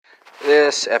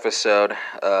This episode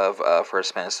of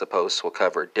First Past the Post will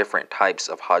cover different types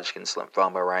of Hodgkin's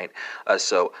lymphoma, right?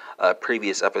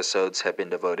 Previous episodes have been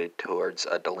devoted towards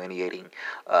delineating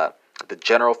the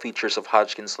general features of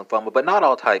Hodgkin's lymphoma, but not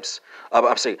all types.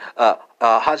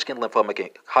 Hodgkin's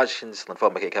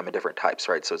lymphoma can come in different types,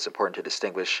 right? So it's important to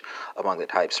distinguish among the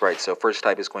types, right? So first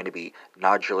type is going to be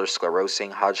nodular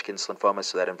sclerosing Hodgkin's lymphoma,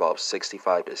 so that involves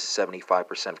 65 to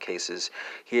 75% of cases.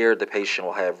 Here, the patient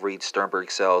will have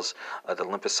Reed-Sternberg cells. The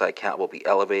lymphocyte count will be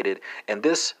elevated, and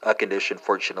this condition,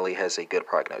 fortunately, has a good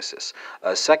prognosis.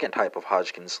 Second type of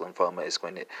Hodgkin's lymphoma is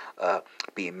going to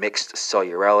be mixed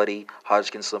cellularity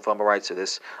Hodgkin's lymphoma, right? So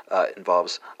this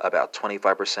involves about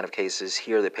 25% of cases.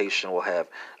 Here, the patient will have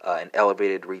an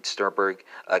elevated Reed-Sternberg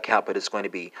count, but it's going to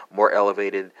be more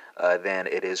elevated than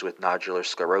it is with nodular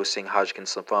sclerosing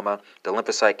Hodgkin's lymphoma. The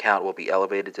lymphocyte count will be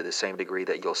elevated to the same degree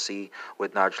that you'll see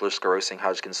with nodular sclerosing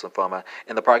Hodgkin's lymphoma,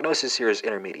 and the prognosis here is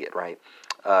intermediate, right?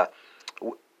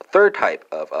 Third type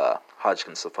of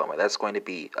Hodgkin's lymphoma, that's going to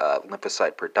be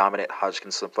lymphocyte predominant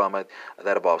Hodgkin's lymphoma.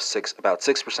 That involves about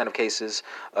 6% of cases.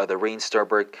 The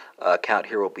Reed-Sternberg count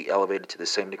here will be elevated to the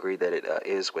same degree that it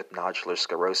is with nodular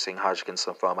sclerosing Hodgkin's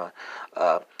lymphoma.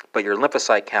 But your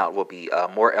lymphocyte count will be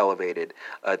more elevated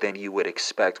than you would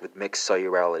expect with mixed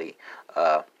cellularity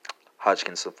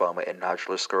Hodgkin's lymphoma and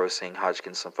nodular sclerosing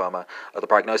Hodgkin's lymphoma. The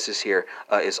prognosis here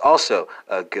is also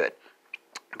good.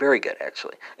 Very good,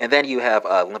 actually. And then you have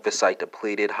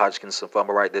lymphocyte-depleted Hodgkin's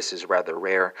lymphoma, right? This is rather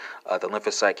rare. The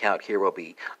lymphocyte count here will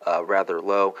be rather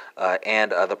low,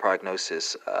 and the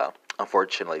prognosis,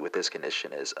 unfortunately, with this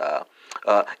condition is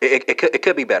it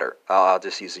could be better. I'll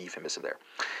just use a euphemism there.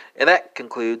 And that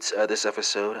concludes this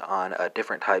episode on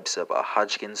different types of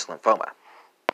Hodgkin's lymphoma.